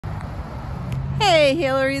Hey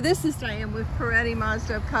Hillary, this is Diane with Peretti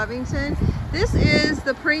Mazda of Covington. This is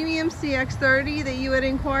the premium cx-30 that you had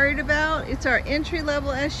inquired about. It's our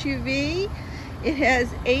entry-level SUV. It has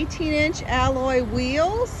 18-inch alloy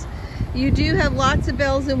wheels. You do have lots of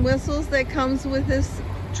bells and whistles that comes with this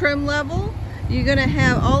trim level. You're going to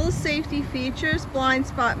have all the safety features: blind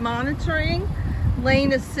spot monitoring,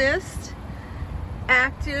 lane assist,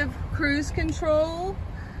 active cruise control.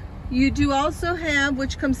 You do also have,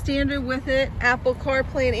 which comes standard with it, Apple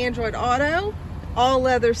CarPlay and Android Auto, all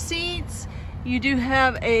leather seats. You do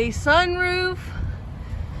have a sunroof.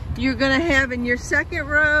 You're going to have in your second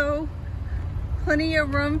row plenty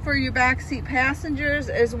of room for your backseat passengers,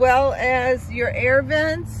 as well as your air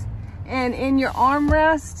vents. And in your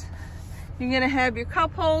armrest, you're going to have your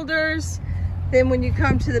cup holders. Then when you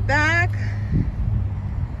come to the back,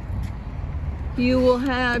 you will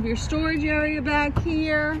have your storage area back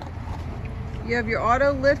here. You have your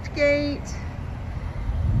auto lift gate.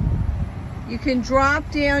 You can drop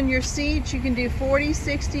down your seats. You can do 40,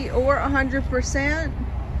 60, or 100%.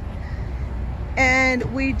 And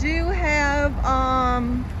we do have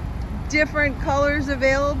different colors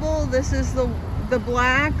available. This is the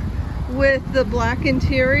black with the black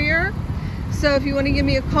interior. So if you want to give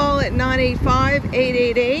me a call at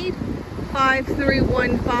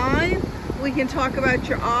 985-888-5315, we can talk about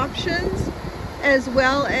your options, as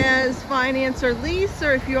well as finance or lease,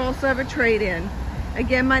 or if you also have a trade-in.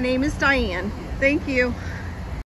 Again, my name is Diane. Thank you.